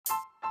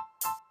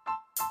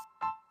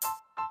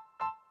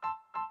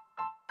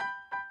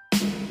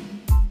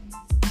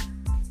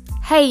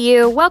Hey,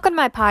 you, welcome to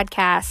my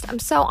podcast. I'm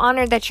so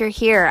honored that you're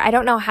here. I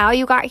don't know how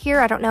you got here.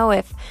 I don't know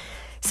if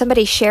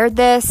somebody shared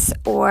this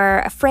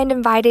or a friend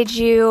invited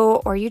you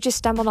or you just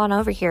stumbled on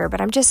over here,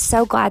 but I'm just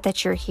so glad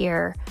that you're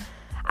here.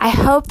 I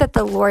hope that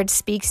the Lord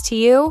speaks to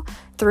you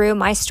through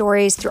my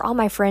stories, through all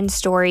my friends'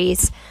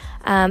 stories.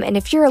 And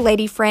if you're a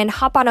lady friend,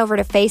 hop on over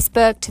to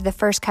Facebook, to the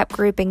First Cup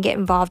group, and get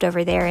involved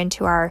over there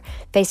into our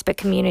Facebook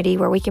community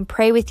where we can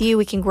pray with you,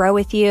 we can grow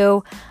with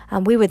you.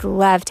 We would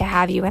love to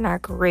have you in our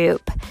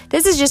group.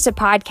 This is just a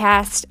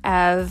podcast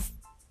of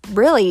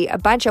really a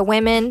bunch of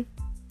women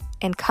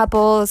and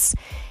couples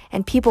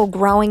and people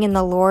growing in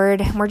the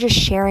Lord. And we're just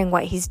sharing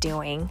what He's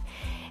doing.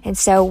 And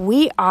so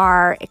we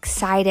are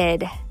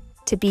excited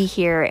to be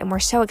here, and we're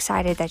so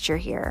excited that you're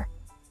here.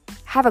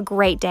 Have a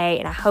great day,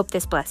 and I hope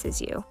this blesses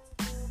you.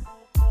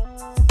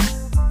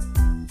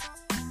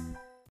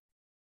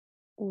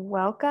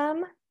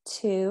 Welcome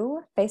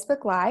to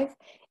Facebook Live.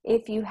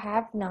 If you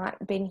have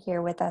not been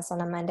here with us on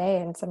a Monday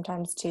and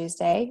sometimes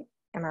Tuesday,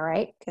 am I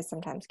right? Because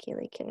sometimes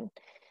Keely can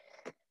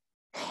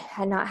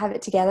not have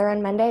it together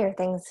on Monday, or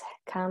things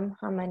come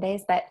on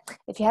Mondays. But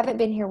if you haven't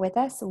been here with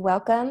us,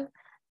 welcome.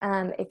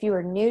 If you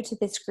are new to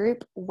this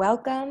group,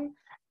 welcome.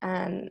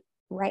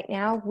 Right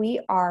now, we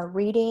are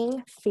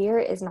reading Fear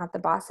is Not the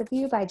Boss of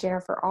You by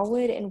Jennifer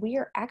Allwood, and we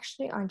are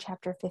actually on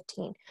chapter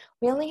 15.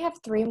 We only have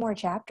 3 more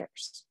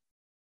chapters.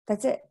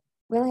 That's it.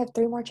 We only have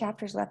 3 more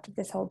chapters left of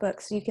this whole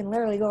book, so you can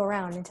literally go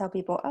around and tell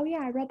people, oh yeah,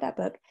 I read that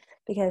book,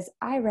 because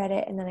I read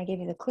it, and then I gave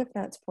you the Cliff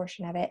Notes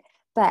portion of it.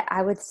 But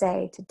I would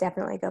say to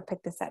definitely go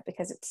pick this up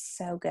because it's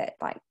so good.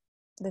 Like,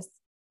 this is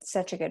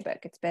such a good book.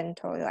 It's been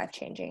totally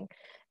life-changing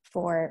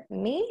for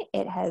me.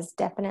 It has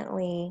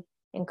definitely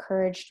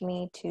encouraged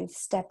me to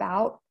step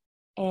out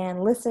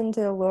and listen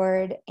to the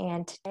Lord.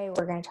 And today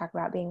we're going to talk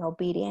about being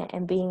obedient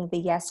and being the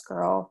yes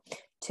girl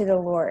to the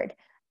Lord.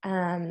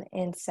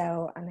 And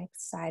so I'm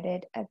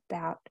excited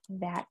about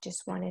that.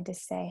 Just wanted to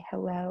say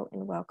hello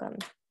and welcome.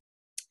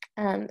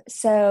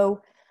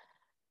 So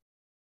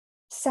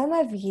some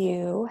of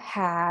you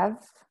have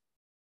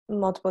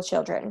multiple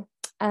children.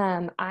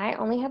 I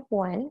only have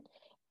one.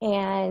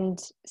 And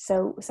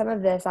so some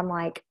of this, I'm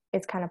like,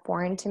 it's kind of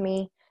foreign to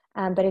me.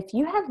 But if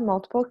you have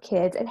multiple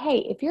kids, and hey,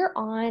 if you're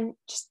on,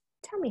 just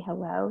tell me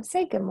hello,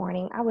 say good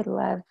morning. I would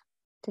love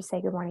to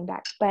say good morning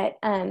back. But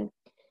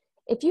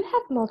if you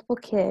have multiple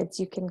kids,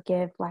 you can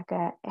give like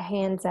a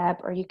hands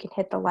up, or you can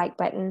hit the like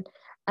button.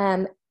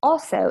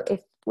 Also,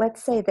 if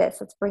let's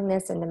bring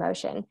this into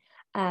motion.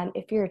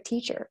 If you're a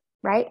teacher,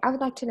 right? I would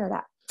like to know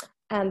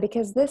that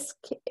because this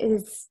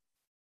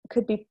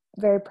could be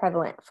very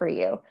prevalent for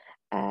you.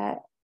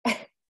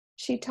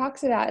 She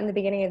talks about in the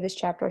beginning of this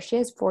chapter, she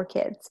has 4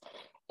 kids,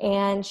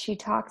 and she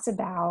talks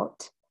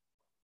about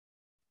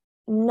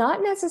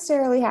not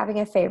necessarily having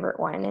a favorite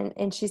one.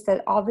 And she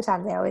said all the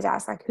time, they always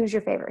ask, like, who's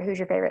your favorite? Who's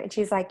your favorite? And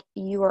she's like,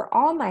 you are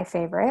all my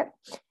favorite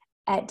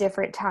at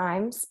different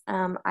times.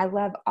 I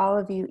love all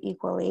of you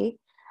equally.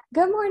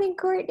 Good morning,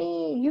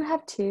 Courtney. You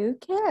have 2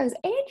 kiddos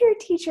and you're a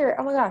teacher.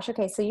 Oh my gosh.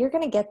 Okay. So you're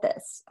going to get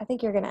this. I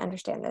think you're going to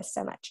understand this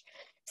so much.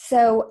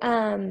 So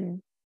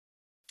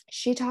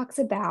she talks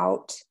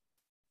about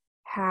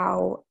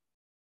how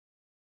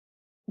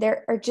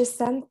there are just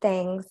some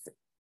things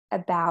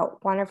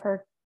about one of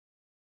her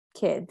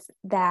kids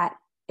that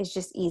is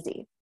just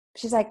easy.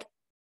 She's like,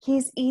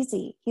 he's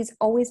easy. He's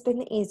always been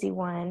the easy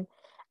one.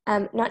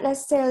 Not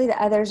necessarily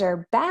the others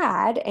are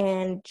bad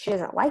and she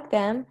doesn't like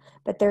them,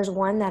 but there's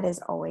one that is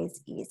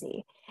always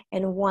easy,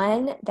 and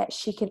one that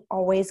she can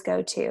always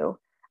go to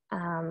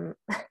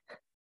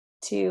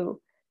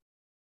to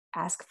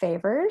ask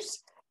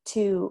favors,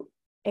 to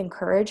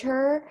encourage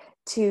her,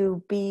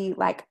 to be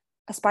like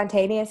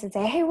spontaneous and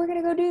say, hey, we're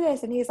going to go do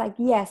this. And he's like,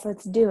 yes,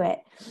 let's do it.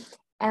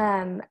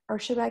 Or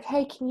she'll be like,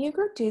 hey, can you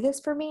go do this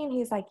for me? And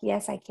he's like,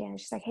 yes, I can.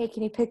 She's like, hey,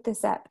 can you pick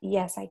this up?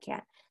 Yes, I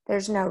can.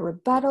 There's no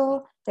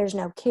rebuttal. There's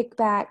no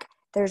kickback.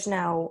 There's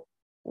no,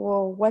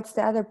 well, what's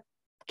the other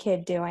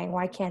kid doing?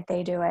 Why can't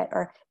they do it?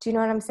 Or do you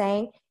know what I'm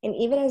saying? And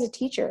even as a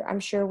teacher, I'm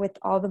sure with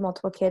all the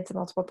multiple kids and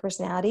multiple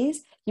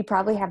personalities, you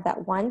probably have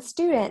that one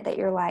student that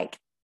you're like,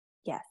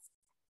 yes,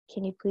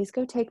 can you please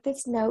go take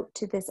this note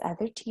to this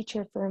other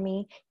teacher for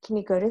me? Can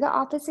you go to the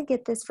office and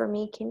get this for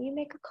me? Can you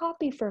make a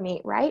copy for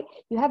me? Right?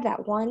 You have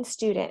that one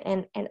student.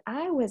 And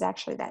I was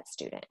actually that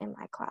student in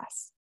my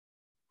class.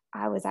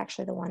 I was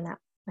actually the one that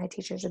my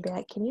teachers would be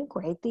like, can you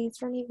grade these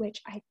for me?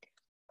 Which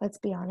let's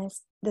be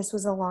honest, this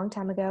was a long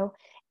time ago.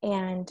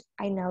 And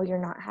I know you're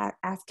not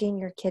asking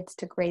your kids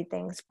to grade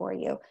things for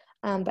you.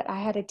 But I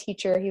had a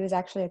teacher, he was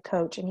actually a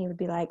coach, and he would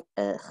be like,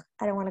 ugh,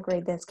 I don't want to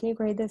grade this. Can you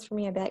grade this for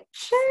me? I'd be like,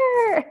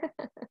 sure.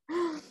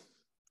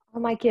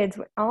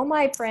 All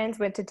my friends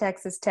went to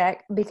Texas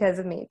Tech because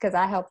of me, because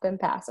I helped them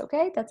pass.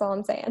 Okay. That's all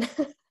I'm saying.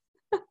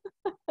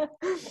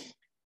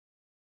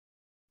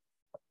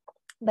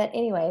 But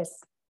anyways,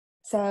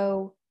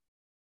 so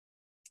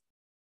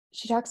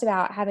she talks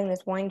about having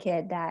this one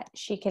kid that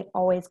she can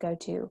always go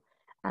to,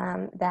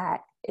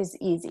 that is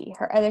easy.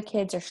 Her other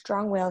kids are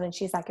strong-willed, and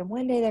she's like, and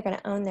one day they're going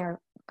to own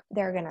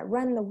they're going to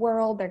run the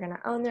world. They're going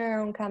to own their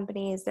own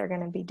companies. They're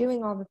going to be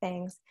doing all the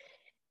things.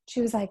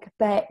 She was like,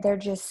 but they're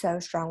just so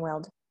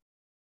strong-willed.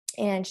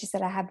 And she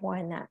said, I have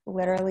one that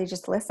literally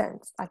just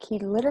listens. Like he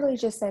literally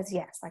just says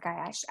yes. Like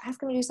I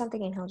ask him to do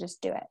something and he'll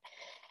just do it.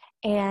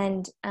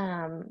 And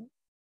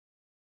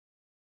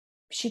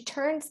she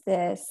turns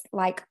this,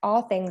 like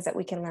all things that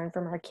we can learn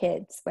from our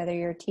kids, whether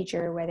you're a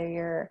teacher, whether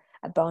you're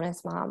a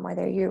bonus mom,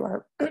 whether you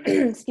are,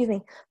 excuse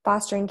me,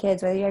 fostering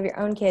kids, whether you have your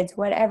own kids,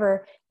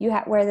 whatever, you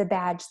wear the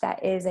badge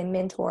that is a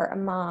mentor, a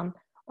mom,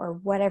 or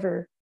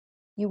whatever,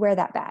 you wear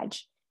that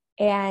badge.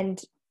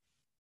 And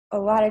a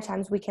lot of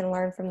times we can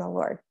learn from the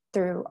Lord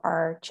through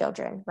our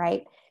children,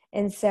 right?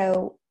 And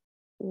so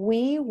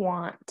we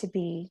want to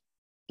be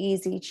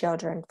easy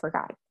children for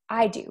God.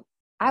 I do.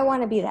 I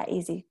want to be that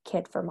easy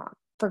kid for mom,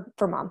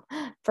 for mom,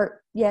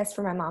 for yes,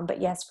 for my mom,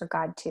 but yes, for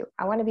God too.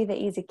 I want to be the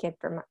easy kid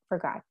for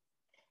God.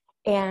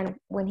 And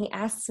when he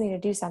asks me to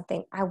do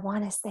something, I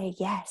want to say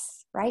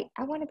yes, right?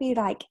 I want to be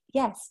like,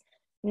 yes,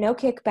 no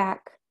kickback,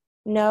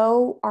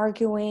 no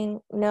arguing,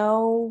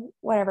 no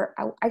whatever.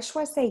 I just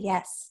want to say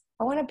yes.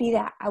 I want to be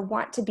that. I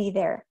want to be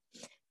there.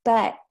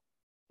 But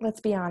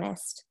let's be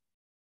honest.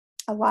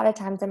 A lot of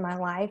times in my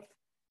life,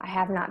 I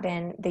have not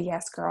been the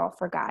yes girl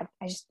for God.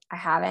 I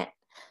haven't.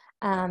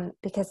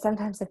 Because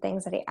sometimes the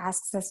things that he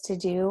asks us to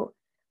do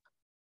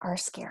are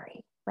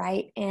scary,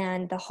 right?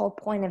 And the whole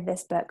point of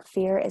this book,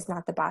 fear is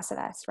not the boss of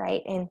us,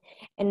 right? And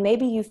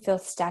maybe you feel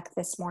stuck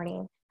this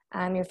morning.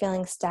 You're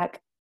feeling stuck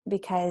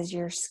because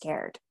you're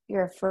scared.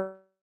 You're afraid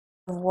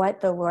of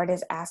what the Lord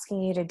is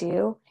asking you to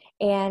do.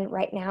 And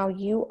right now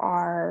you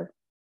are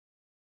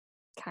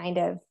kind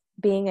of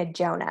being a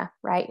Jonah,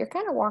 right? You're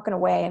kind of walking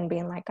away and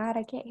being like, God,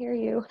 I can't hear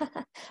you.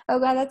 Oh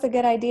God, that's a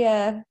good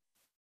idea.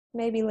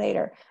 Maybe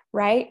later,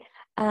 right?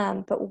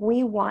 But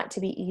we want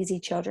to be easy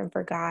children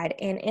for God.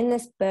 And in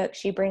this book,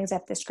 she brings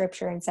up the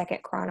scripture in 2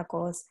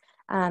 Chronicles,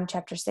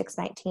 chapter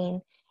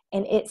 6:19.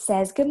 And it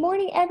says, good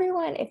morning,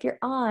 everyone. If you're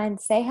on,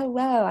 say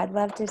hello. I'd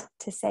love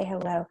to say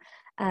hello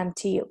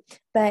to you.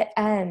 But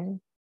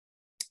in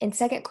 2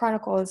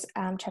 Chronicles,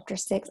 chapter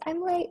 6,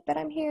 I'm late, but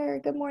I'm here.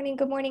 Good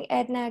morning,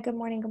 Edna. Good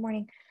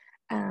morning.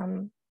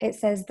 It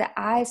says,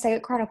 2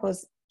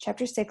 Chronicles,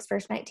 chapter 6,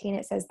 verse 19,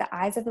 it says, the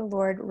eyes of the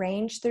Lord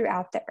range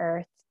throughout the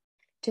earth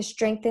to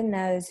strengthen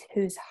those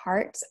whose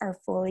hearts are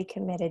fully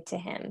committed to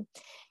him.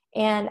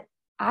 And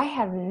I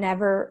have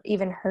never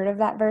even heard of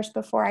that verse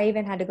before. I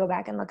even had to go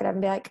back and look it up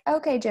and be like,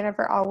 okay,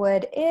 Jennifer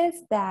Allwood,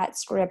 is that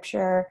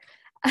scripture?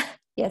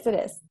 Yes, it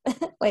is.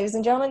 Ladies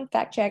and gentlemen,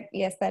 fact check.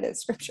 Yes, that is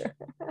scripture.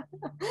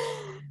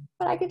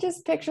 But I could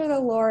just picture the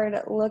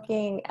Lord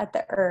looking at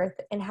the earth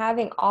and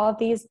having all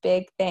these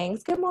big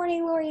things. Good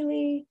morning, Lori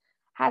Lee.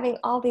 Having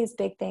all these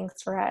big things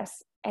for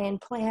us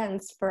and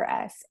plans for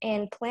us,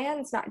 and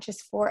plans not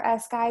just for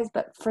us guys,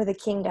 but for the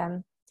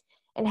kingdom,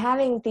 and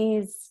having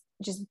these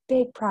just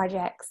big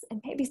projects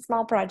and maybe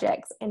small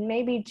projects and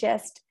maybe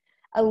just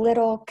a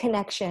little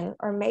connection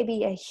or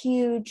maybe a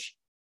huge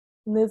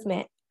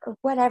movement or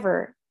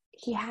whatever.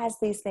 He has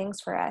these things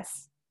for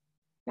us,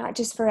 not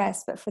just for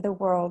us, but for the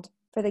world,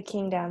 for the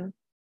kingdom.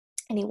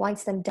 And he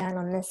wants them done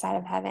on this side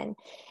of heaven.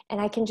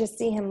 And I can just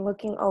see him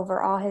looking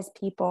over all his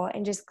people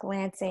and just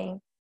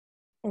glancing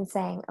and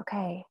saying,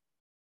 okay,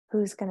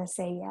 who's going to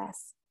say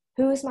yes?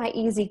 Who's my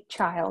easy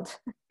child?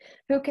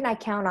 Who can I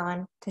count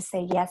on to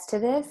say yes to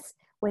this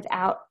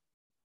without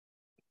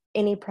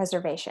any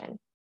preservation?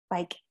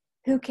 Like,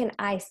 who can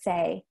I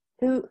say?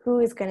 Who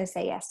is going to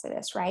say yes to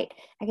this, right?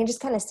 I can just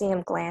kind of see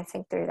him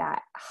glancing through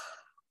that,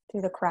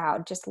 through the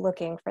crowd, just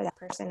looking for that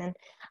person. And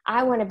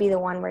I want to be the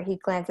one where he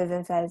glances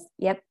and says,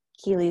 yep,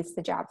 Keely's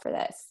the job for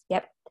this.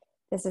 Yep,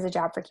 this is a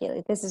job for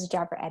Keely. This is a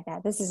job for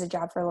Edna. This is a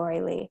job for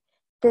Lori Lee.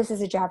 This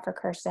is a job for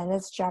Kirsten.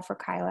 This is a job for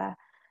Kyla.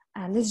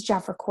 This is a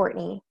job for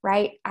Courtney,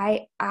 right?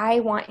 I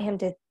want him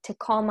to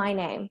call my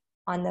name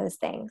on those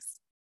things.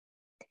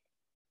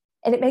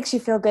 And it makes you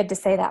feel good to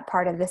say that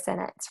part of the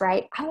sentence,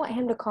 right? I want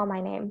him to call my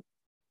name.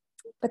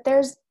 But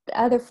there's the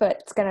other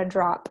foot's going to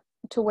drop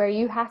to where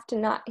you have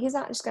to he's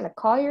not just going to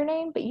call your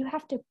name, but you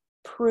have to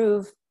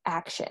prove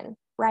action,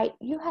 right?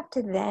 You have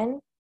to then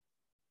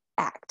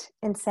act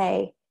and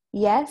say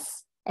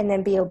yes, and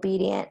then be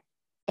obedient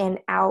and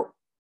outdo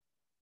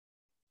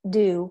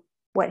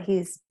what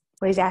he's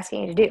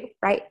asking you to do,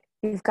 right?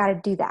 You've got to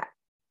do that.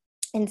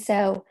 And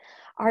so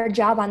our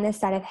job on this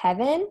side of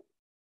heaven,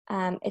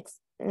 it's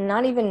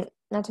not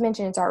to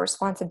mention it's our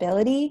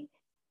responsibility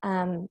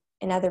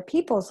in other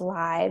people's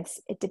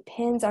lives. It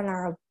depends on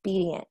our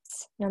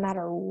obedience, no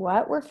matter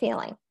what we're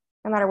feeling.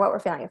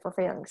 If we're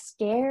feeling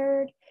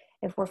scared,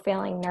 if we're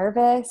feeling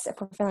nervous,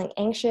 if we're feeling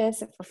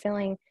anxious, if we're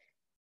feeling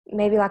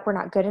maybe like we're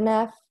not good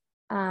enough,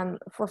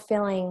 if we're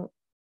feeling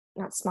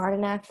not smart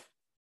enough,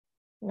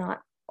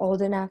 not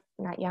old enough,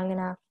 not young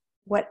enough,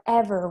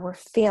 whatever we're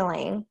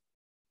feeling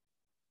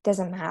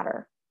doesn't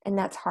matter. And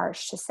that's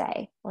harsh to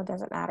say. Well, it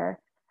doesn't matter.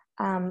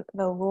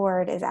 The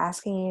Lord is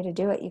asking you to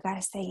do it. You got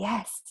to say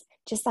yes.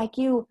 Just like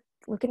you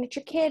looking at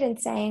your kid and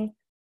saying,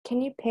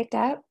 can you pick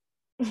up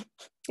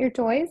your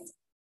toys?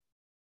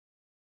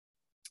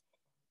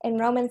 And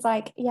Roman's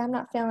like, yeah, I'm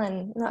not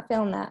feeling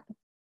that.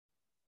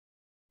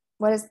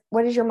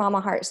 What does your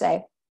mama heart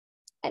say?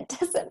 It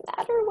doesn't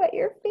matter what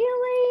you're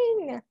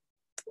feeling.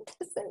 It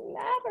doesn't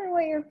matter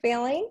what you're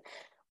feeling.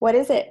 What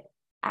is it?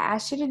 I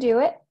asked you to do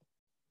it.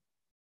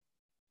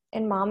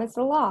 And mom is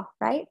the law,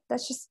 right?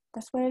 That's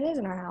what it is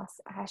in our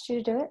house. I asked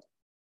you to do it.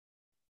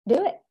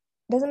 Do it.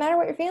 Doesn't matter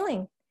what you're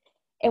feeling.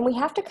 And we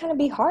have to kind of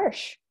be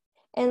harsh.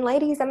 And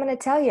ladies, I'm going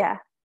to tell you,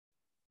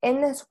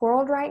 in this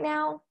world right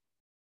now,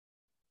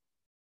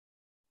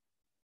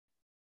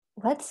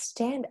 let's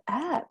stand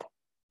up.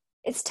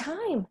 It's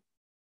time.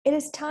 It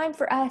is time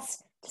for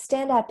us to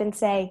stand up and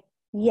say,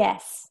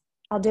 yes,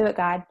 I'll do it,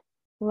 God.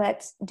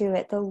 Let's do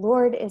it. The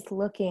Lord is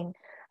looking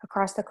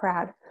across the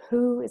crowd.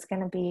 Who is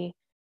going to be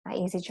my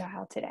easy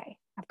child today?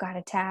 I've got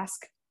a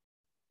task.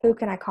 Who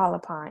can I call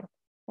upon?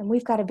 And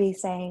we've got to be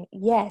saying,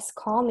 yes,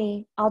 call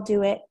me. I'll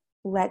do it.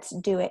 Let's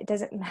do it. It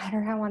doesn't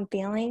matter how I'm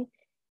feeling.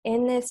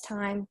 In this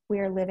time we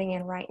are living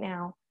in right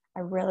now,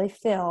 I really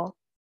feel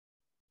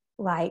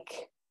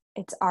like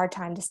it's our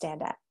time to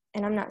stand up.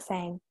 And I'm not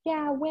saying,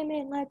 yeah,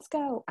 women, let's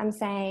go. I'm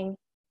saying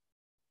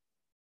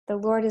the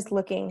Lord is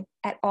looking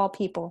at all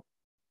people,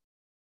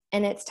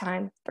 and it's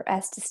time for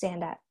us to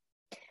stand up.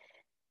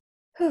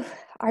 Whew.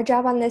 Our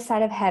job on this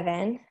side of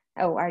heaven,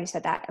 I already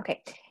said that.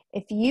 Okay.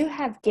 If you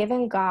have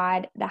given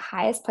God the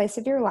highest place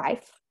of your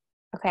life,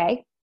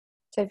 okay,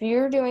 so if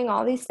you're doing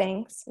all these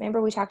things,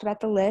 remember we talked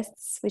about the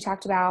lists, we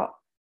talked about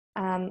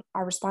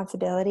our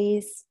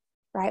responsibilities,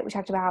 right? We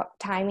talked about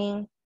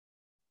timing.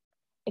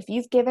 If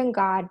you've given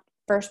God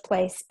first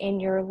place in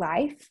your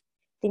life,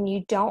 then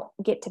you don't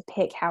get to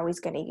pick how he's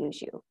going to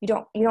use you.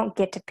 You don't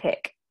get to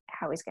pick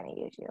how he's going to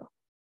use you.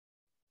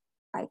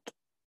 Like,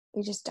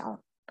 you just don't.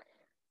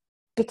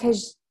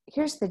 Because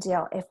here's the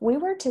deal. If we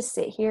were to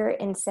sit here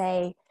and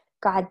say,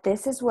 God,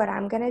 this is what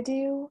I'm going to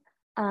do,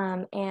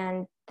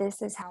 and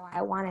this is how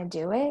I want to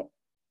do it,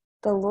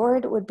 the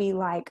Lord would be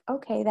like,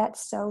 okay,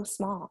 that's so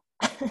small.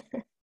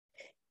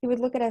 He would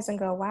look at us and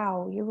go,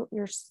 wow,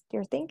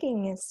 your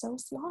thinking is so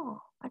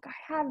small. Like,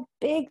 I have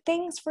big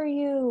things for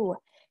you.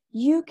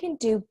 You can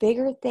do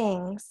bigger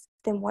things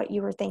than what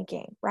you were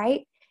thinking,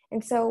 right?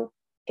 And so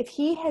if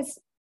he has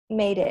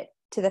made it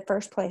to the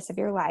first place of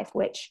your life,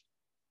 which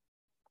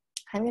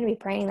I'm going to be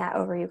praying that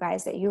over you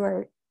guys, that you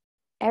are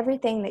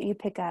everything that you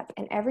pick up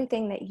and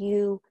everything that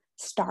you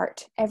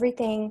start,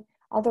 everything,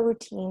 all the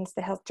routines,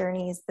 the health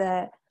journeys,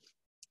 the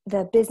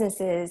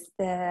businesses,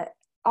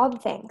 all the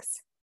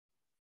things.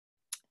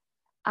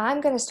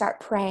 I'm going to start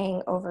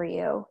praying over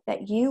you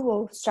that you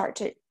will start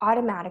to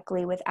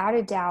automatically, without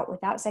a doubt,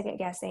 without second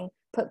guessing,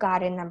 put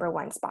God in number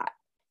one spot.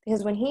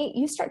 Because when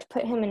you start to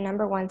put him in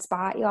number one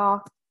spot,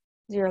 y'all,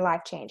 your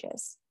life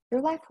changes.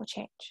 Your life will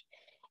change.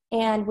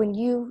 And when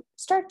you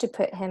start to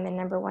put him in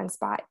number one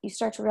spot, you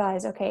start to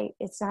realize, okay,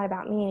 it's not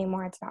about me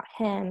anymore. It's about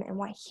him and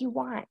what he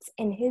wants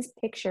in his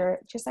picture.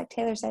 Just like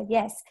Taylor said,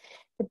 yes,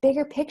 the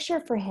bigger picture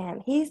for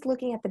him. He's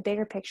looking at the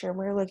bigger picture.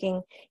 We're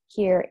looking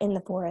here in the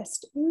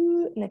forest.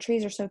 Ooh, and the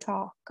trees are so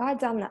tall.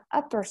 God's on the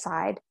upper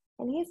side,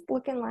 and he's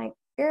looking like,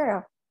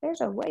 girl, there's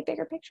a way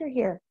bigger picture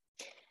here.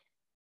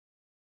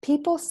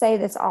 People say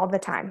this all the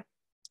time.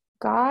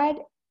 I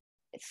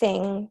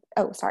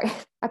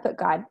put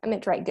God. I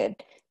meant to write good.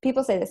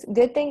 People say this,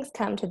 good things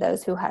come to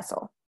those who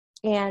hustle.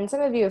 And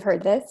some of you have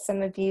heard this.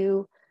 Some of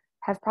you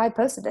have probably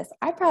posted this.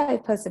 I probably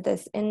posted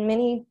this in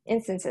many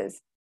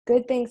instances.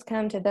 Good things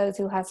come to those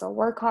who hustle.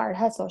 Work hard,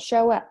 hustle,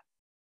 show up.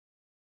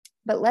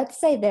 But let's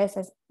say this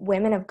as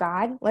women of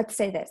God. Let's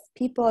say this,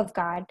 people of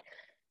God.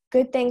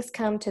 Good things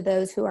come to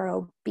those who are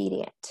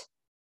obedient.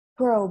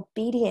 Who are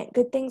obedient.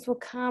 Good things will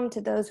come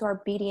to those who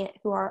are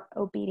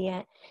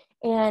obedient.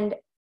 And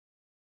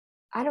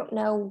I don't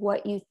know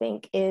what you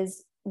think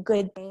is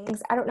good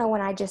things. I don't know when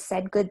I just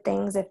said good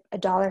things, if a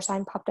dollar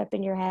sign popped up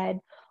in your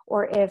head,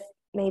 or if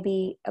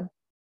maybe a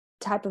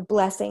type of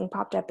blessing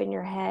popped up in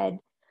your head.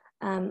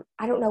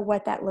 I don't know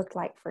what that looked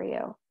like for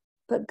you.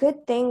 But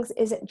good things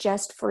isn't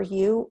just for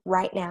you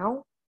right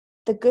now.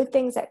 The good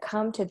things that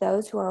come to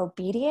those who are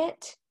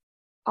obedient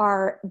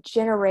are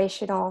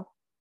generational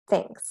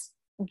things,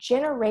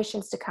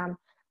 generations to come.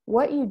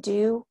 What you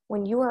do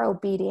when you are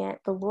obedient,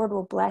 the Lord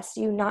will bless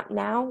you, not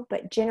now,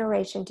 but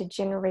generation to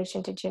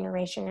generation to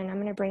generation. And I'm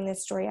going to bring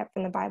this story up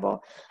from the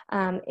Bible.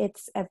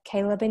 It's of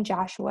Caleb and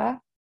Joshua.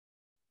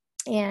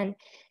 And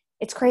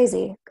it's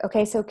crazy.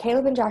 Okay, so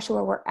Caleb and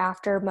Joshua were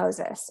after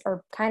Moses,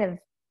 or kind of,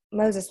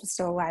 Moses was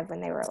still alive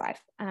when they were alive.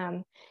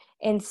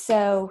 And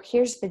so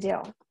here's the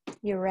deal.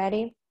 You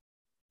ready?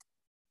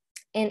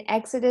 In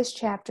Exodus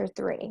chapter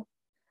 3,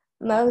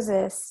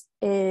 Moses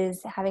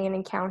is having an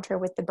encounter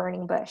with the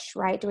burning bush,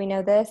 right? Do we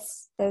know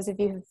this? Those of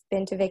you who've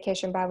been to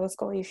Vacation Bible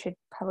School, you should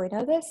probably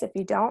know this. If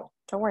you don't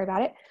worry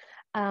about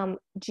it.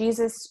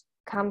 Jesus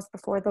comes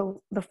before the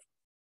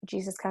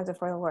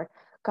Lord.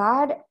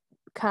 God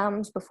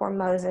comes before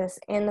Moses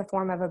in the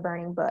form of a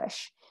burning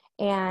bush.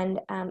 And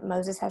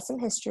Moses has some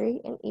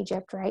history in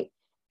Egypt, right?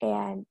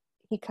 And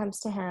he comes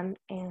to him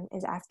and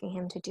is asking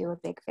him to do a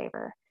big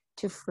favor,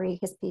 to free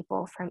his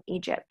people from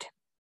Egypt.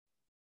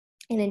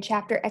 And in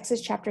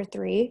Exodus chapter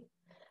 3,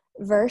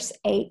 verse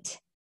 8,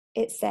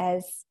 it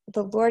says,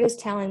 the Lord is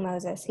telling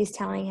Moses, he's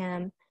telling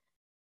him,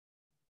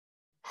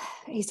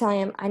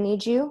 I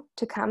need you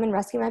to come and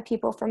rescue my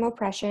people from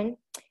oppression.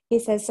 He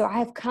says, so I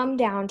have come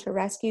down to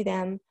rescue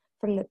them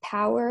from the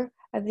power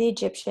of the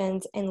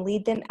Egyptians and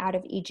lead them out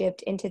of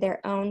Egypt into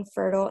their own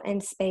fertile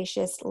and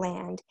spacious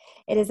land.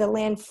 It is a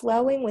land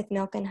flowing with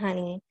milk and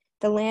honey,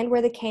 the land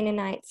where the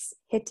Canaanites,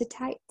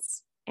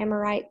 Hittites,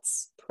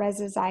 Amorites,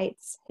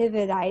 Perizzites,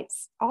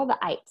 Hivites, all the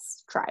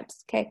ites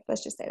tribes, okay,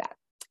 let's just say that,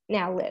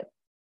 now live.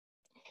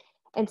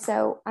 And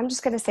so I'm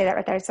just going to say that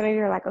right there. Some of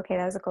you are like, okay,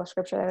 that was a cool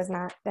scripture.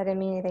 That didn't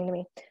mean anything to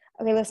me.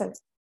 Okay, listen.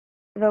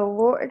 The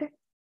Lord,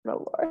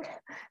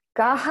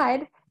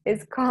 God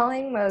is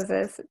calling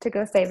Moses to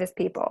go save his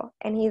people.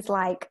 And he's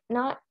like,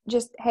 not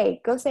just,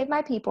 hey, go save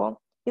my people.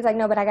 He's like,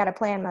 no, but I got a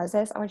plan,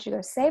 Moses. I want you to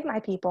go save my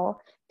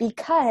people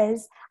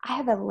because I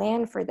have a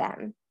land for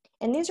them.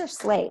 And these are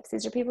slaves.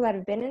 These are people that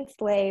have been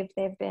enslaved.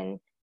 They've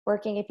been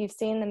working. If you've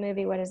seen the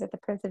movie, what is it, The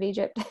Prince of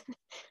Egypt?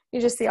 You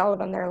just see all of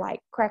them. They're like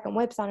cracking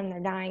whips on them. They're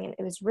dying. And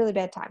it was really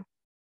bad time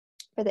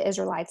for the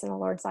Israelites. And the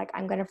Lord's like,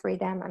 I'm going to free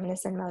them. I'm going to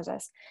send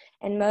Moses.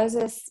 And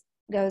Moses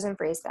goes and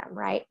frees them,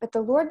 right? But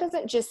the Lord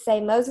doesn't just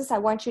say, Moses, I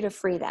want you to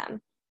free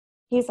them.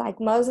 He's like,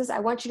 Moses, I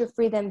want you to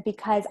free them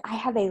because I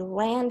have a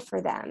land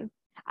for them.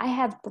 I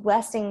have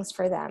blessings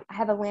for them. I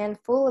have a land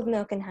full of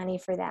milk and honey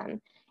for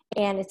them.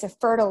 And it's a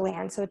fertile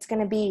land. So it's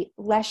going to be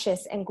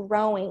luscious and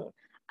growing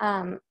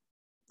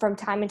from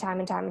time and time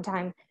and time and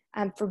time.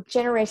 For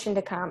generation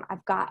to come,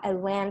 I've got a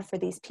land for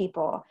these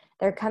people.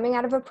 They're coming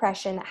out of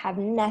oppression that have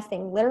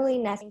nothing, literally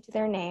nothing to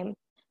their name.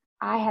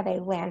 I have a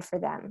land for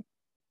them.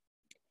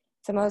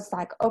 So Moses is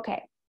like,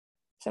 okay.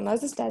 So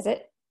Moses does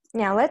it.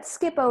 Now let's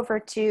skip over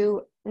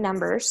to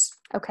Numbers,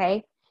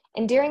 okay?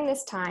 And during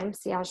this time,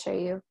 see, I'll show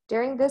you.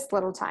 During this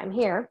little time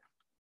here,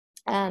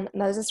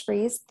 Moses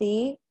frees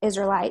the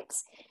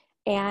Israelites,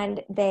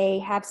 and they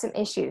have some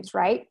issues,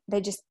 right?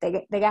 They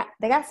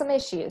got some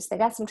issues. They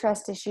got some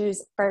trust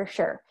issues for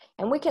sure.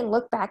 And we can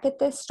look back at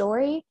this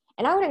story,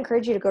 and I would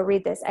encourage you to go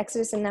read this,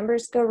 Exodus and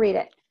Numbers. Go read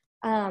it.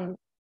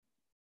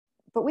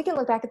 But we can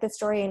look back at this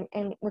story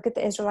and look at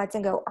the Israelites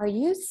and go, are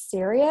you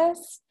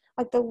serious?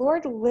 Like the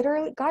Lord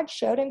literally, God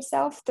showed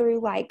himself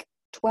through like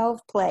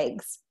 12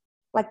 plagues,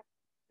 like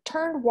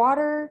turned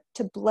water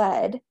to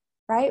blood,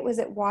 right? Was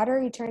it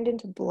water he turned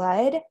into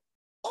blood?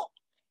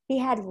 He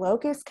had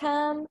locusts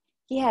come.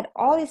 He had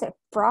all these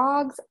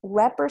frogs,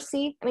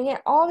 leprosy. I mean, he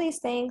had all these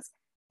things.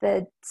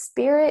 The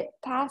Spirit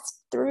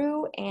passed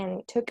through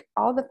and took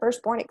all the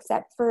firstborn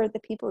except for the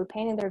people who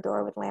painted their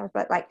door with lambs.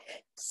 But like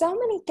so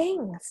many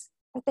things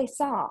that they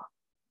saw.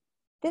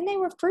 Then they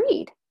were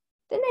freed.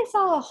 Then they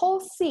saw a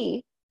whole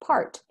sea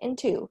part in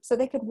two so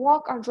they could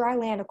walk on dry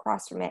land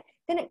across from it.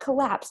 Then it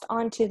collapsed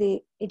onto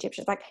the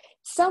Egyptians. Like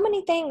so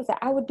many things that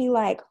I would be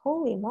like,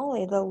 holy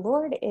moly, the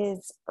Lord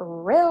is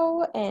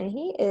real and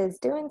he is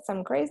doing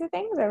some crazy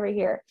things over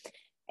here.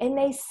 And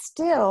they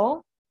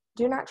still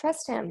do not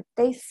trust him.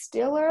 They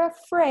still are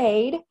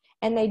afraid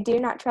and they do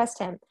not trust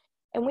him.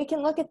 And we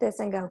can look at this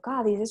and go,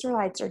 God, these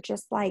Israelites are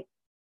just like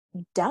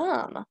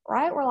dumb,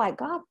 right? We're like,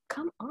 God,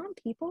 come on,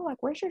 people. Like,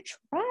 where's your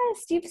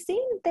trust? You've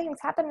seen things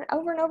happen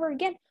over and over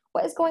again.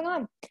 What is going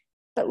on?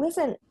 But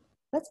listen,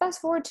 let's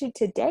fast forward to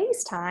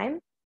today's time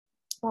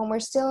when we're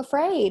still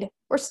afraid.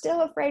 We're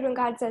still afraid when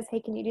God says, hey,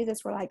 can you do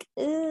this? We're like,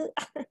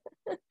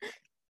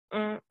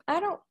 I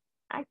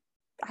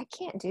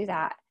can't do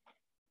that.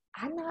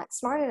 I'm not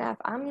smart enough.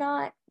 I'm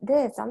not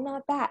this. I'm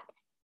not that.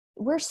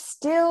 We're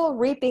still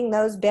reaping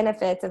those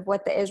benefits of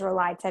what the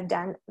Israelites have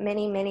done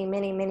many, many,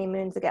 many, many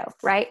moons ago,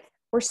 right?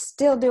 We're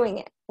still doing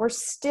it. We're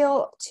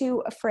still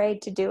too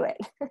afraid to do it.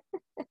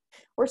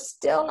 We're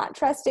still not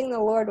trusting the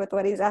Lord with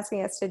what he's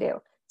asking us to do.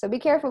 So be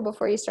careful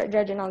before you start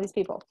judging all these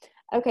people.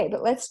 Okay,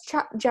 but let's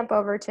jump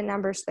over to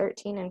Numbers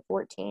 13 and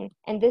 14.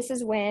 And this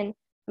is when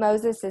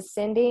Moses is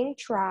sending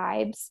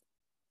tribes.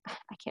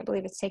 I can't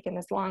believe it's taken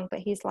this long,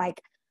 but he's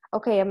like,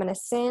 okay, I'm going to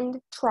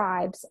send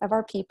tribes of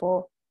our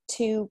people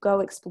to go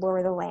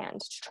explore the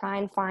land, to try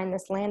and find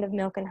this land of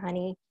milk and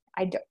honey.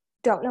 I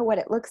don't know what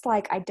it looks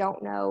like. I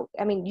don't know.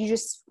 I mean,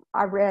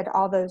 I read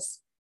all those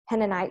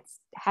Canaanites,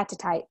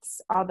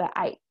 Hittites, all the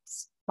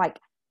ites, like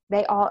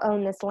they all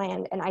own this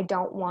land. And I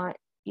don't want,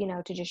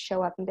 to just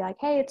show up and be like,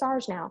 hey, it's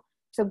ours now.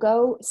 So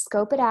go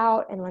scope it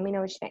out and let me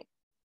know what you think.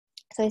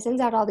 So he sends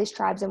out all these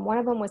tribes, and one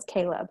of them was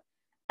Caleb.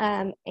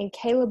 And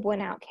Caleb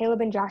went out.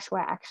 Caleb and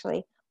Joshua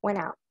actually went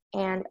out,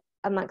 and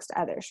amongst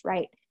others,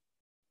 right?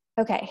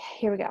 Okay,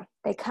 here we go.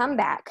 They come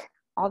back.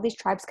 All these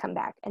tribes come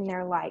back, and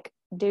they're like,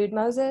 dude,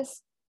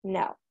 Moses,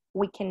 no,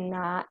 we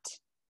cannot.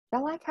 I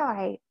like how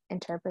I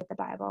interpret the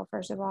Bible,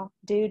 first of all.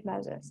 Dude,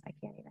 Moses, I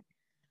can't even.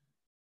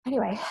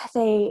 Anyway,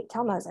 they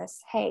tell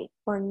Moses, hey,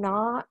 we're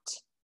not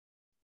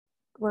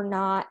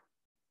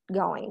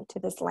going to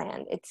this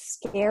land. It's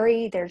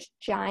scary. There's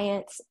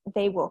giants.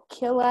 They will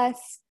kill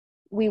us.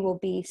 We will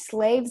be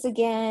slaves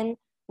again.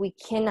 We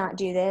cannot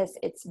do this.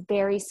 It's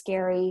very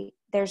scary.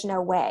 There's no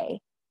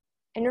way.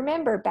 And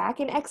remember, back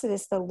in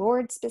Exodus, the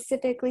Lord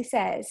specifically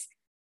says,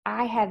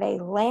 I have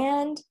a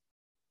land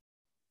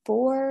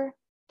for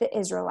the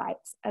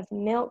Israelites of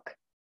milk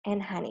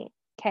and honey.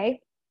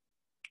 Okay?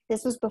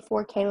 This was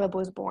before Caleb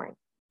was born.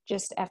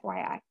 Just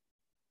FYI.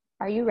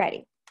 Are you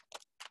ready?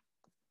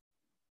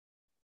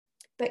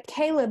 But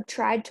Caleb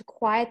tried to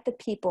quiet the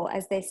people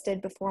as they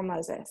stood before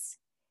Moses.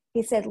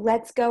 He said,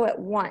 "Let's go at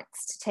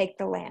once to take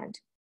the land.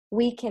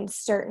 We can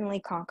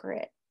certainly conquer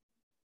it."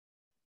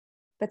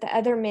 But the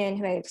other men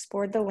who had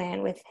explored the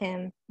land with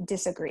him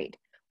disagreed.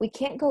 "We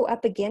can't go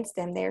up against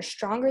them. They are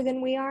stronger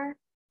than we are."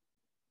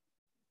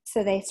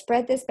 So they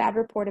spread this bad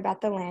report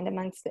about the land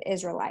amongst the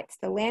Israelites.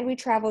 "The land we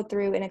traveled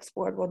through and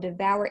explored will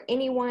devour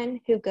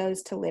anyone who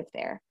goes to live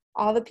there.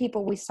 All the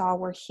people we saw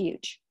were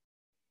huge.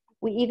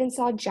 We even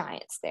saw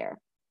giants there,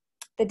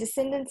 the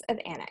descendants of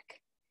Anak.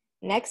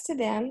 Next to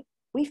them,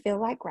 we feel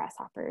like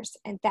grasshoppers."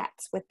 And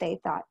that's what they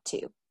thought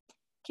too.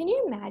 Can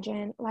you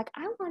imagine? Like,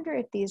 I wonder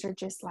if these are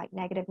just like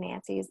negative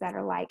Nancy's that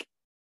are like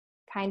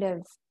kind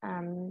of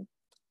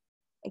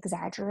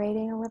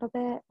exaggerating a little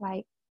bit.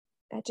 Like,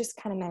 that just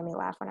kind of made me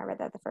laugh when I read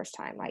that the first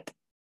time. Like,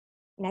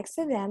 next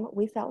to them,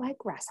 we felt like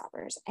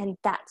grasshoppers. And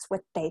that's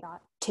what they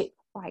thought too.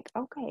 Like,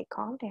 okay,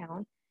 calm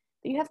down.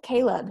 But you have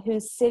Caleb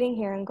who's sitting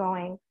here and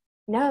going,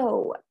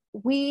 "No,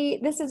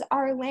 this is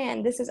our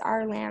land. This is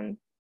our land."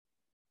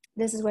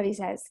 This is what he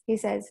says. He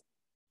says,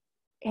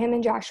 him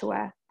and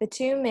Joshua, the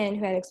two men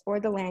who had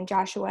explored the land,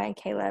 Joshua and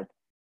Caleb,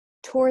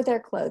 tore their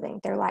clothing.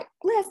 They're like,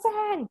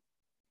 "Listen."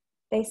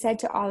 They said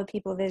to all the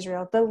people of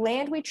Israel, "The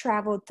land we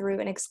traveled through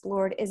and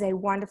explored is a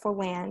wonderful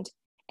land.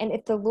 And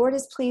if the Lord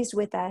is pleased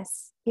with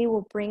us, he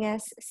will bring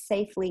us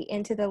safely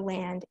into the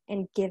land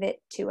and give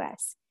it to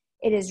us.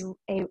 It is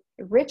a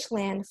rich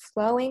land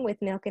flowing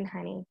with milk and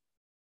honey.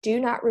 Do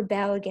not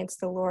rebel against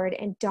the Lord,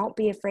 and don't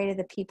be afraid of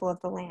the people of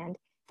the land.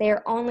 They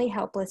are only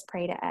helpless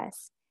prey to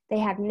us. They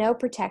have no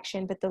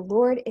protection, but the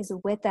Lord is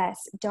with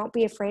us. Don't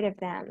be afraid of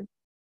them."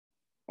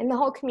 And the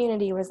whole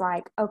community was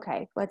like,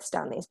 "Okay, let's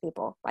stone these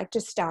people. Like,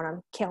 just stone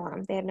them, kill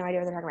them. They have no idea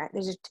what they're talking about.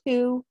 There's just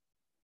two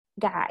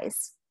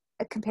guys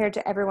compared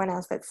to everyone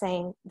else that's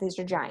saying these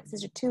are giants.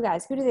 These are two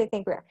guys. Who do they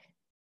think we are?"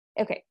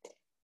 Okay.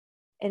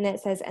 And then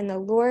it says, and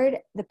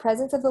the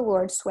presence of the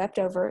Lord swept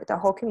over the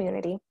whole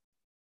community.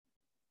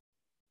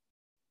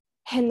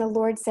 And the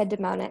Lord said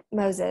to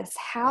Moses,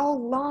 "How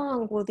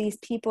long will these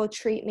people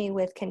treat me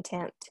with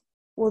contempt?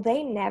 Will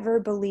they never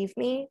believe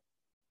me?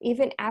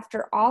 Even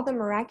after all the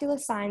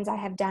miraculous signs I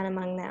have done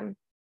among them,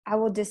 I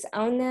will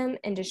disown them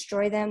and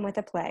destroy them with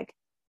a plague.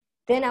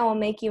 Then I will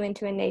make you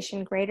into a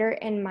nation greater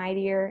and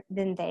mightier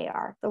than they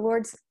are." The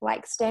Lord's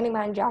like standing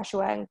behind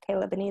Joshua and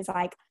Caleb, and he's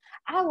like,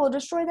 "I will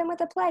destroy them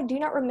with a plague. Do you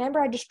not remember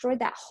I destroyed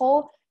that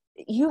whole,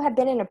 you have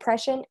been in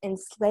oppression and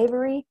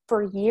slavery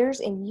for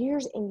years and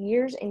years and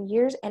years and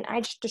years, and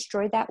I just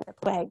destroyed that with a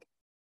plague.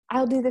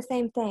 I'll do the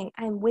same thing.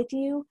 I'm with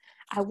you.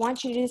 I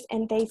want you to do this."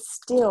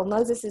 And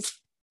Moses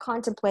is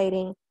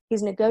contemplating,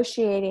 he's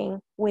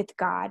negotiating with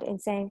God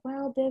and saying,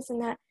 "Well, this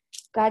and that."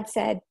 God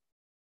said,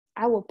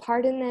 "I will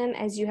pardon them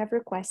as you have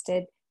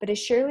requested, but as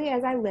surely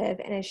as I live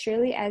and as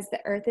surely as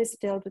the earth is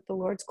filled with the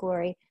Lord's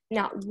glory,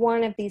 not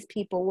one of these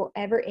people will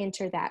ever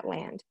enter that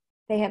land.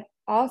 They have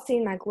all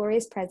seen my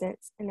glorious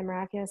presence and the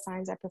miraculous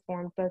signs I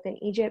performed both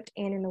in Egypt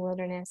and in the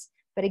wilderness.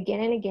 But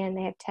again and again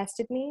they have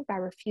tested me by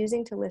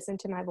refusing to listen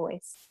to my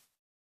voice."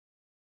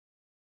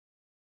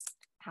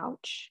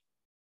 Ouch.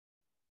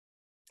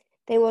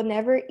 "They will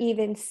never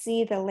even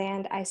see the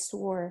land I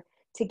swore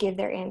to give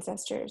their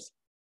ancestors.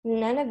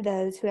 None of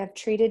those who have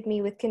treated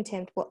me with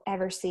contempt will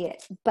ever see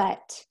it.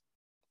 But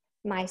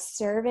my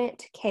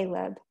servant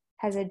Caleb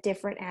has a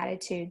different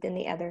attitude than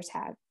the others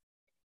have.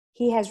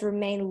 He has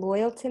remained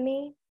loyal to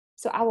me,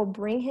 so I will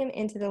bring him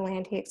into the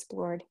land he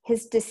explored.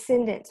 His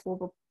descendants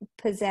will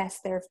possess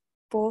their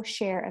full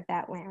share of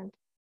that land."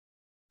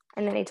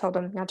 And then he told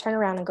him, "Now turn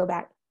around and go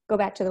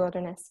back to the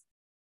wilderness."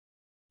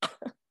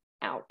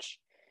 Ouch.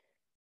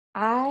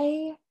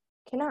 I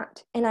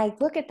cannot. And I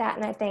look at that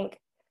and I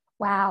think,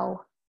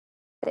 wow,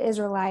 the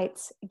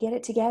Israelites, get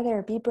it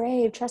together, be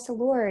brave, trust the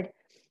Lord.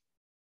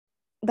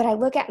 But I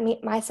look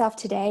at myself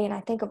today and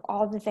I think of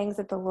all the things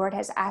that the Lord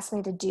has asked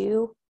me to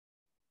do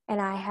and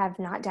I have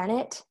not done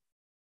it.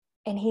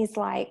 And he's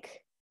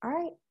like, "All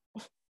right,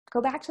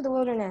 go back to the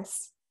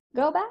wilderness.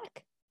 Go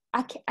back.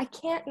 I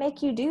can't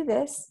make you do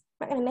this.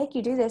 I'm not going to make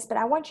you do this, but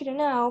I want you to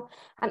know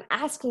I'm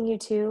asking you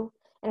to,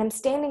 and I'm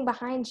standing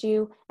behind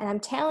you, and I'm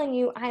telling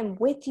you I'm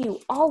with you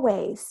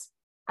always.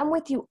 I'm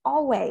with you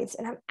always,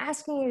 and I'm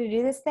asking you to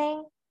do this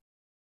thing,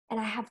 and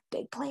I have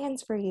big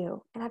plans for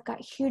you, and I've got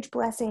huge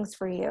blessings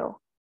for you,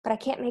 but I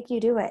can't make you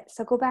do it.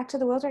 So go back to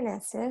the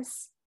wilderness,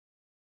 sis."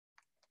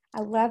 I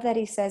love that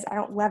he says, I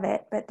don't love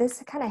it, but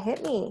this kind of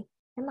hit me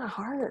in my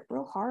heart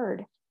real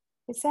hard.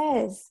 It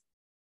says,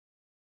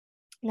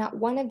 not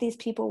one of these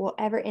people will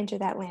ever enter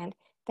that land.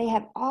 They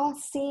have all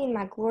seen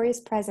my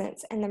glorious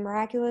presence and the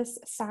miraculous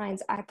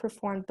signs I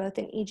performed both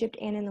in Egypt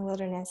and in the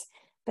wilderness.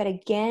 But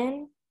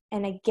again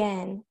and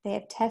again, they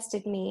have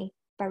tested me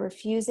by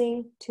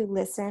refusing to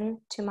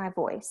listen to my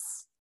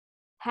voice.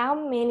 How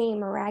many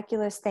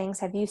miraculous things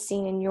have you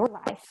seen in your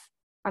life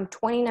I'm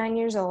 29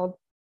 years old.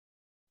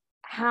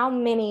 How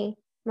many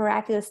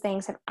miraculous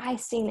things have I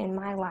seen in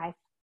my life?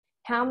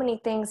 How many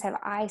things have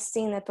I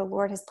seen that the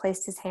Lord has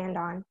placed his hand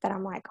on that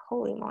I'm like,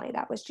 holy moly,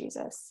 that was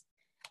Jesus.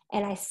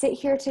 And I sit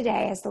here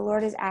today as the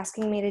Lord is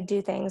asking me to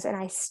do things, and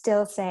I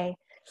still say,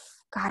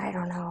 God, I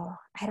don't know.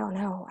 I don't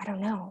know. I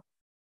don't know.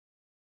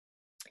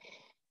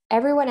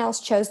 Everyone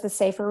else chose the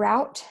safer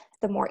route,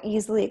 the more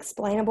easily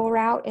explainable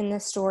route in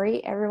this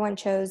story. Everyone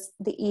chose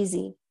the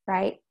easy,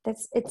 right?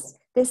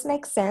 This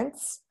makes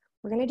sense.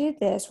 We're going to do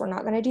this. We're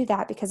not going to do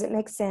that because it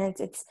makes sense.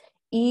 It's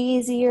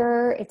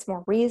easier. It's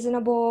more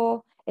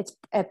reasonable. It's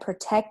a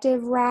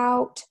protective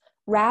route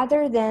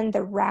rather than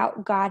the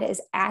route God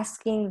is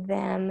asking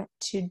them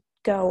to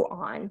go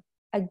on,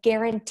 a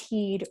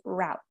guaranteed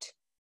route.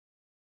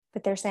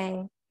 But they're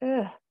saying,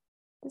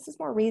 this is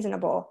more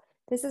reasonable.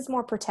 This is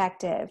more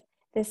protective.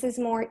 This is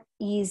more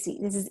easy.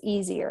 This is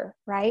easier,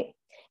 right?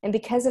 And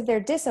because of their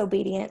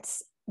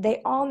disobedience,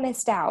 they all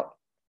missed out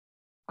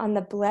on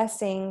the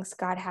blessings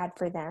God had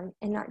for them,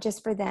 and not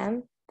just for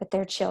them, but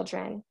their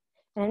children.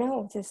 And I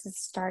know this is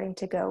starting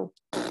to go,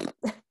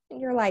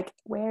 and you're like,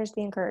 where's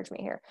the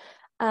encouragement here?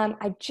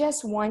 I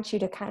just want you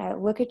to kind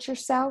of look at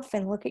yourself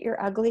and look at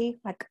your ugly,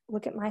 like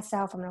look at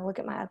myself. I'm going to look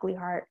at my ugly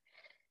heart.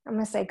 I'm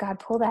going to say, God,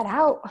 pull that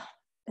out.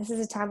 This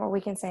is a time where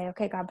we can say,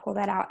 okay, God, pull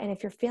that out. And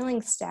if you're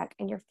feeling stuck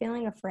and you're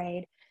feeling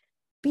afraid,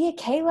 be a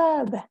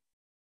Caleb.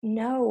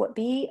 No,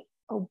 be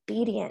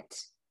obedient.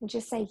 And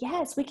just say,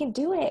 yes, we can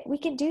do it. We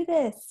can do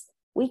this.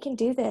 We can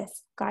do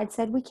this. God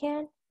said we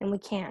can, and we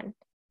can.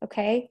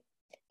 Okay?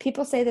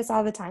 People say this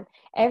all the time.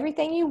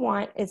 Everything you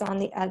want is on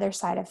the other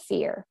side of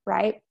fear,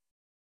 right?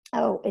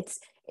 Oh, it's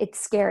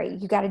scary.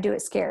 You got to do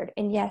it scared.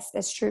 And yes,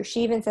 that's true.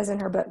 She even says in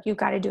her book, you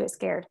got to do it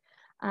scared.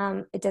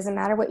 It doesn't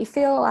matter what you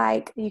feel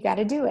like, you got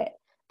to do it.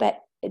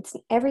 But it's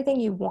everything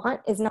you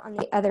want is not on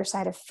the other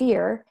side of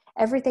fear.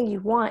 Everything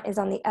you want is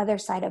on the other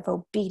side of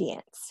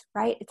obedience,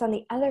 right? It's on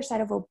the other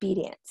side of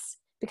obedience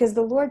because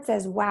the Lord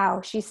says,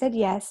 wow, she said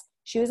yes.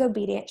 She was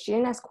obedient. She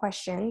didn't ask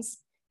questions.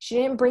 She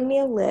didn't bring me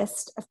a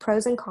list of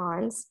pros and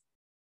cons.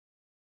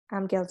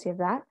 I'm guilty of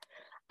that.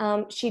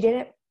 She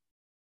didn't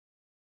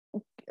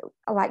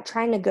like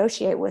try and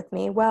negotiate with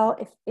me. Well,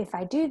 if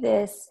I do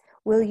this,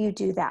 will you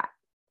do that?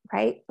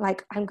 Right?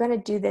 Like I'm going to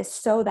do this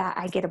so that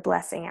I get a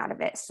blessing out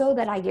of it, so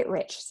that I get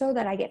rich, so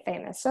that I get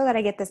famous, so that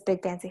I get this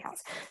big fancy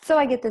house, so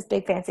I get this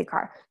big fancy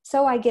car,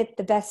 so I get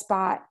the best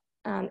spot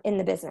in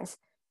the business.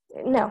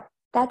 No,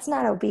 that's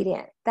not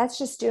obedient. That's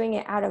just doing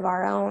it out of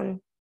our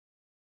own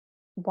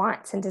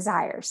wants and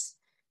desires.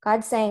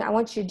 God's saying, I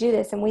want you to do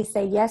this. And we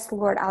say, yes,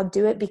 Lord, I'll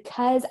do it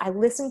because I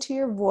listened to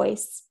your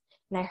voice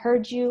and I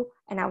heard you,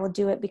 and I will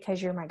do it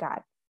because you're my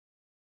God.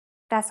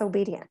 That's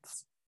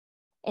obedience.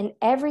 And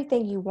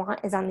everything you want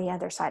is on the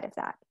other side of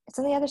that. It's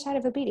on the other side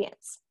of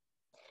obedience.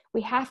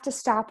 We have to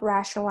stop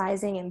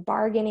rationalizing and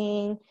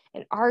bargaining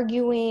and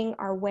arguing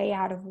our way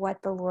out of what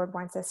the Lord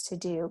wants us to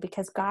do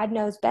because God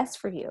knows best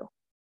for you.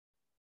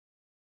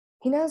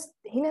 He knows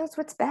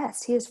what's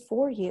best. He is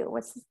for you.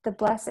 What's the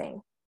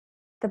blessing?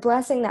 The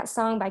blessing, that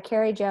song by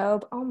Carrie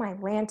Job, oh my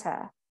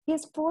Lanta, he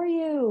is for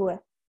you.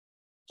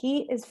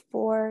 He is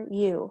for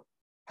you.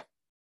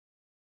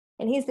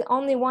 And he's the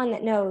only one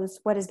that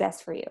knows what is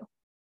best for you.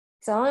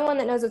 He's the only one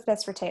that knows what's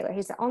best for Taylor.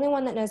 He's the only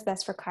one that knows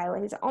best for Kyla.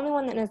 He's the only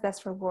one that knows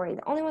best for Lori.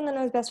 The only one that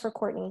knows best for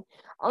Courtney.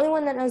 The only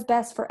one that knows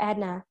best for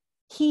Edna.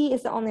 He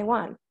is the only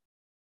one.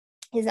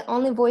 He's the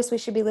only voice we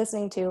should be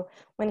listening to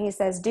when he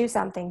says, do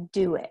something,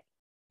 do it.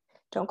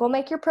 Don't go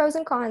make your pros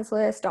and cons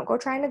list. Don't go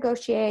try and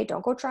negotiate.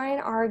 Don't go try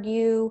and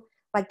argue.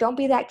 Like, don't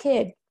be that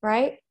kid,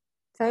 right?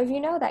 Some of you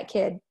know that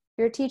kid.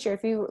 You're a teacher.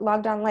 If you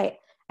logged on late,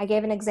 I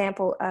gave an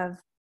example of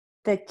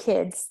the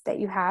kids that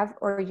you have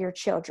or your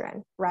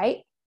children,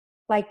 right?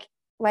 Like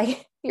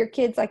your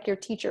kids, like your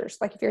teachers.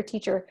 Like if you're a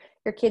teacher,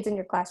 your kids in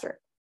your classroom.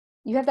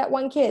 You have that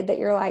one kid that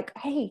you're like,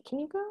 hey, can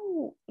you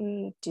go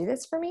do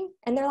this for me?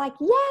 And they're like,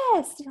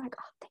 yes. You're like,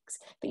 oh, thanks.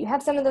 But you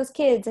have some of those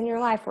kids in your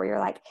life where you're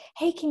like,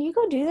 hey, can you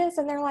go do this?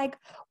 And they're like,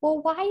 well,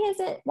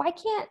 why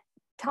can't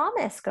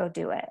Thomas go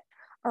do it?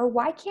 Or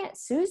why can't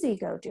Susie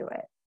go do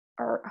it?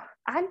 Or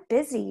I'm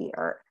busy,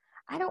 or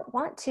I don't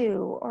want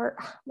to, or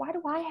why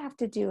do I have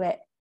to do it?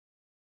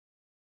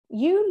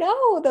 You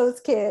know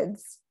those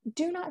kids.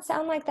 Do not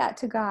sound like that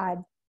to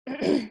God.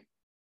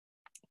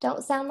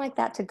 Don't sound like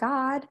that to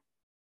God.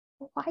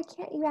 Why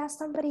can't you ask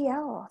somebody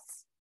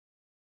else?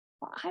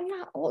 Well, I'm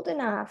not old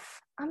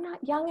enough. I'm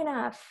not young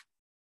enough.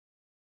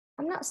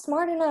 I'm not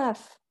smart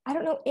enough. I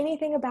don't know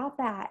anything about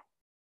that.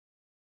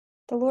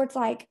 The Lord's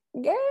like,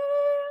 girl,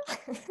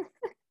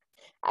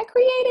 I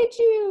created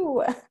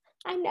you.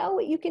 I know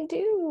what you can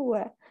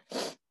do.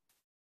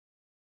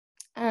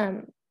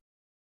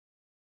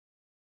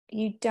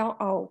 You don't,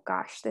 oh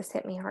gosh, this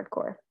hit me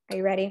hardcore. Are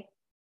you ready?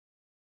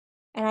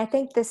 And I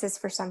think this is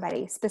for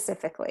somebody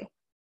specifically.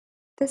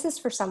 This is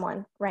for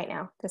someone right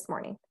now, this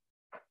morning.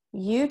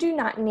 You do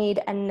not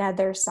need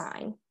another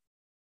sign.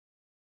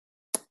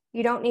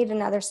 You don't need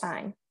another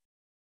sign.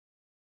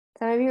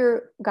 Some of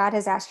you, God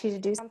has asked you to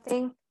do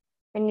something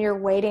and you're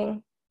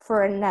waiting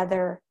for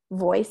another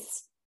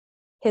voice.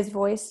 his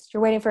voice.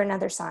 You're waiting for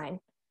another sign.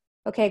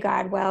 Okay,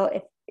 God, well,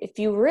 if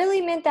you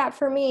really meant that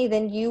for me,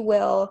 then you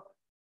will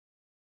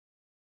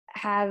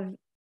have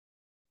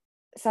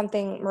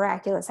something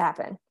miraculous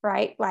happen,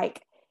 right?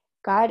 Like,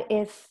 God,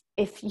 if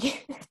you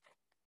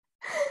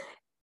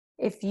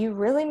if you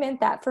really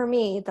meant that for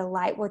me, the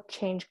light will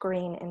change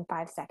green in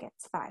 5 seconds.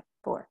 5,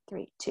 4,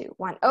 3, 2,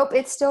 1. Oh,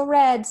 it's still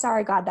red.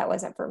 Sorry, God, that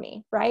wasn't for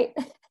me, right?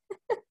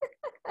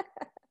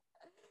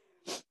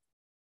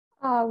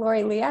 Oh,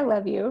 Lori Lee, I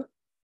love you.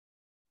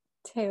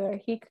 Taylor,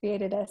 he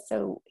created us,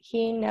 so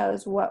he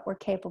knows what we're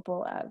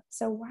capable of.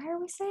 So why are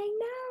we saying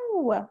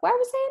no? Why are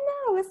we saying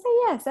no? Let's say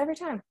yes every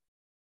time.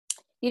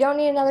 You don't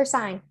need another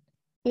sign.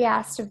 He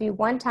asked of you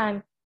one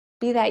time,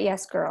 be that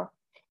yes girl.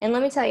 And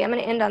let me tell you, I'm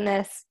going to end on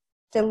this.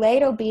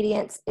 Delayed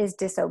obedience is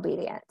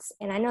disobedience.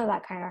 And I know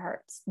that kind of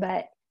hurts,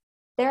 but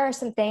there are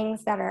some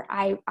things that are,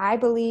 I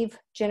believe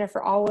Jennifer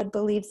Allwood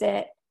believes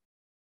it.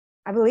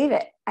 I believe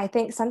it. I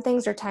think some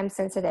things are time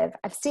sensitive.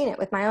 I've seen it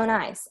with my own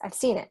eyes. I've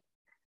seen it.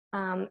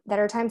 That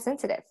are time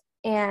sensitive.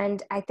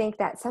 And I think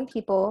that some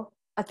people,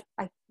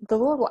 the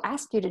Lord will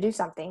ask you to do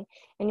something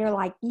and you're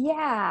like,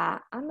 yeah,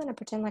 I'm going to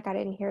pretend like I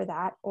didn't hear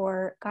that,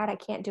 or God, I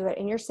can't do it.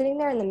 And you're sitting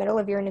there in the middle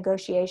of your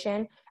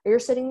negotiation, or you're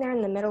sitting there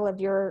in the middle of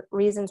your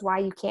reasons why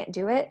you can't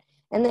do it.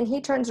 And then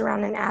he turns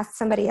around and asks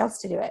somebody else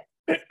to do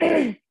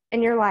it.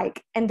 And you're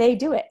like, and they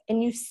do it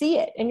and you see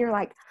it and you're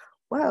like,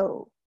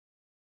 whoa,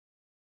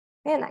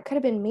 man, that could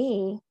have been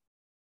me,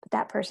 but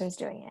that person's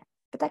doing it.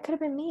 But that could have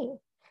been me.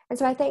 And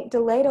so I think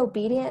delayed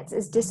obedience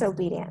is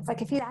disobedience.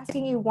 Like if he's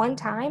asking you one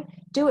time,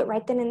 do it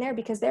right then and there,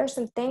 because there are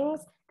some things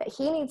that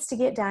he needs to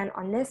get done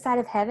on this side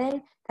of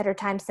heaven that are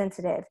time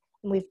sensitive.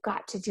 And we've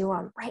got to do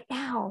them right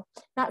now.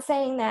 Not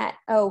saying that,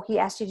 oh, he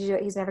asked you to do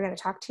it, he's never going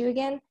to talk to you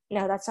again.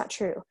 No, that's not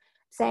true.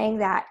 Saying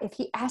that if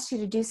he asks you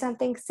to do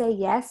something, say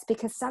yes,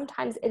 because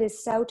sometimes it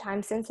is so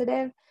time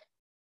sensitive.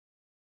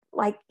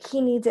 Like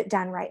he needs it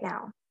done right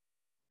now.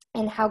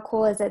 And how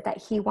cool is it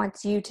that he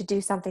wants you to do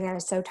something that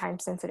is so time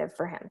sensitive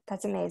for him?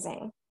 That's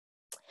amazing.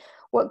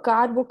 What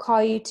God will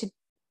call you to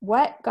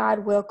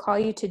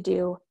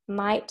do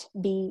might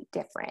be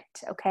different,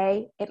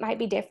 okay? It might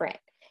be different.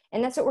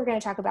 And that's what we're going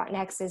to talk about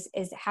next is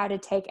how to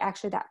take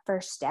actually that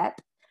first step.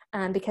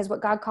 Because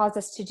what God calls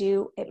us to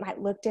do, it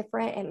might look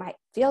different. It might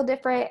feel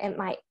different. It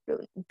might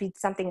be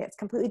something that's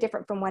completely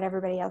different from what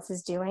everybody else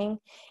is doing.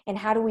 And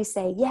how do we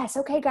say, yes,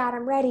 okay, God,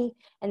 I'm ready.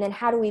 And then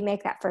how do we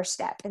make that first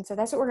step? And so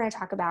that's what we're going to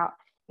talk about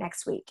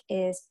next week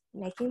is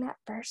making that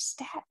first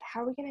step.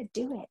 How are we going to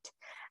do it?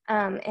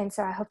 And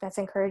so I hope that's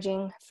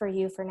encouraging for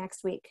you for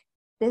next week.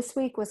 This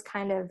week was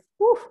kind of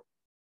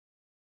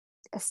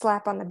a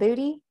slap on the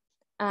booty.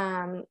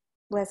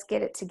 Let's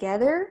get it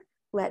together.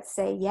 Let's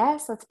say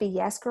yes. Let's be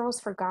yes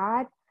girls for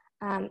God.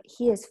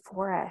 He is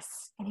for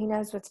us and he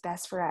knows what's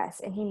best for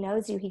us. And he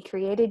knows you. He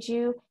created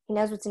you. He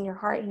knows what's in your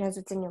heart. He knows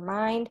what's in your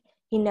mind.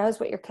 He knows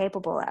what you're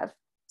capable of.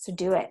 So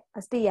do it.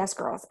 Let's be yes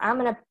girls. I'm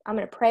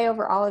gonna pray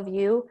over all of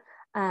you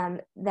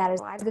that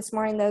is live this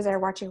morning. Those that are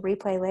watching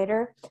replay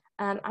later.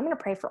 I'm going to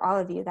pray for all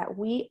of you that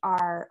we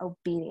are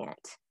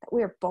obedient, that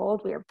we are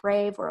bold, we are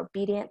brave, we're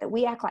obedient, that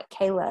we act like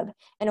Caleb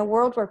in a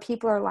world where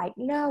people are like,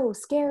 no,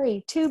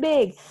 scary, too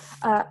big,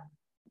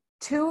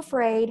 too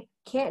afraid,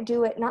 can't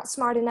do it, not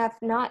smart enough,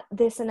 not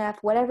this enough,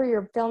 whatever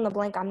you're fill in the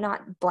blank, I'm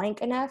not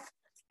blank enough.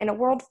 In a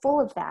world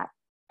full of that,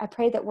 I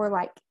pray that we're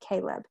like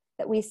Caleb,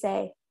 that we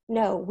say,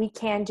 no, we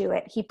can do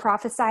it. He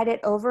prophesied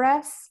it over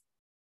us.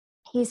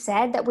 He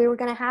said that we were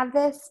going to have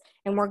this,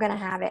 and we're going to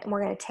have it, and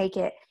we're going to take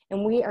it,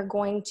 and we are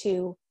going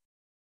to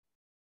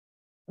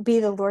be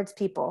the Lord's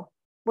people.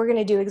 We're going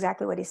to do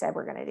exactly what he said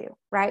we're going to do,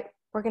 right?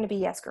 We're going to be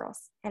yes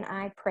girls, and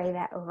I pray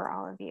that over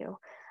all of you.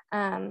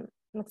 I'm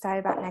excited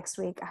about next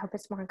week. I hope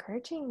it's more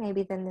encouraging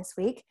maybe than this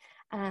week,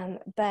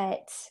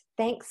 but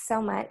thanks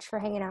so much for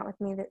hanging out with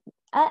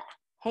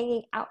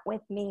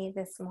me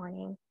this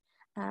morning.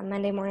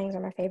 Monday mornings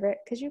are my favorite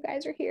because you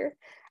guys are here.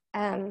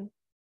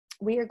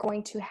 We are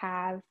going to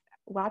have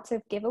lots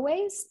of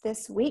giveaways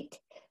this week,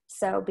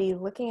 so be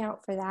looking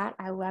out for that.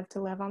 I love to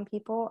love on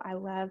people. I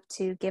love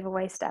to give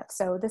away stuff.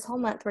 So this whole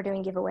month we're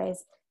doing giveaways.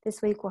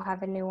 This week we'll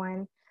have a new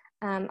one.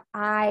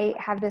 I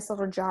have this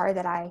little jar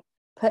that I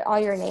put all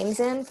your names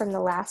in from the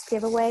last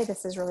giveaway.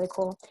 This is really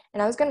cool.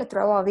 And I was going to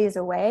throw all these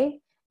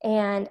away,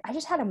 and I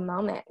just had a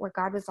moment where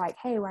God was like,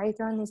 hey, why are you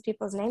throwing these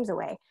people's names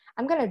away?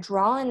 I'm going to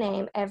draw a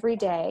name every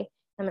day.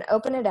 I'm going to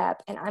open it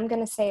up, and I'm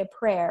going to say a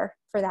prayer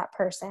for that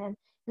person.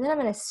 And then I'm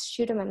going to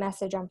shoot them a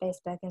message on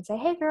Facebook and say,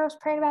 hey, girls,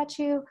 praying about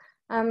you.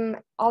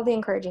 All the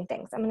encouraging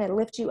things. I'm going to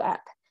lift you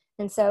up.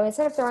 And so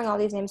instead of throwing all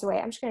these names away,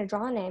 I'm just going to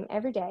draw a name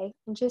every day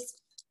and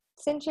just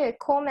send you a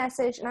cool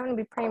message. And I'm going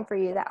to be praying for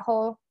you that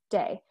whole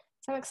day.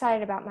 So I'm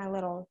excited about my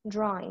little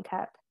drawing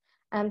cup.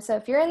 So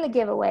if you're in the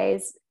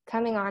giveaways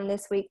coming on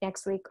this week,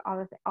 next week,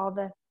 all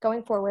the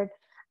going forward,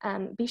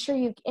 be sure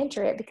you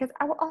enter it, because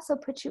I will also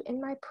put you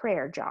in my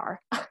prayer jar.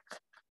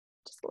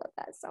 Just love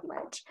that so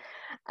much.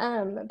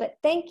 But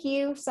thank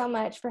you so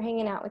much for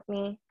hanging out with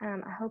me. I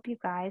hope you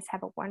guys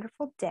have a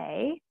wonderful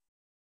day.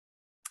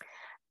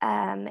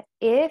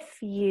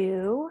 If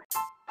you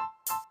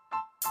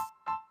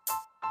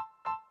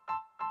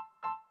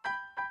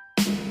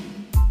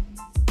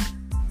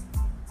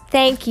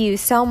Thank you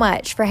so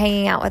much for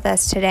hanging out with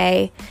us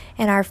today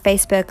in our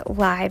Facebook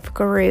Live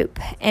group.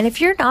 And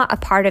if you're not a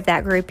part of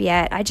that group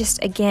yet, I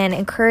just, again,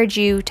 encourage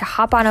you to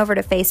hop on over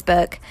to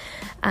Facebook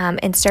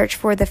and search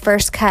for The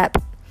First Cup,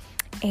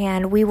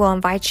 and we will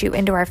invite you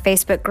into our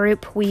Facebook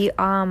group. We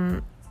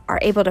are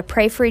able to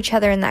pray for each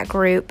other in that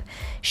group,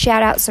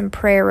 shout out some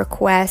prayer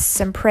requests,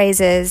 some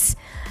praises.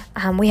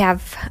 We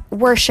have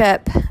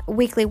worship,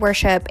 weekly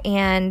worship,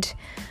 and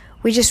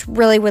we just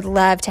really would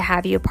love to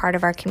have you a part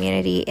of our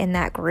community in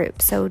that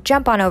group. So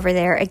jump on over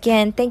there.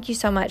 Again, thank you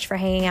so much for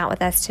hanging out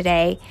with us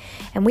today,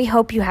 and we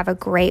hope you have a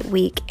great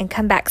week and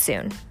come back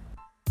soon.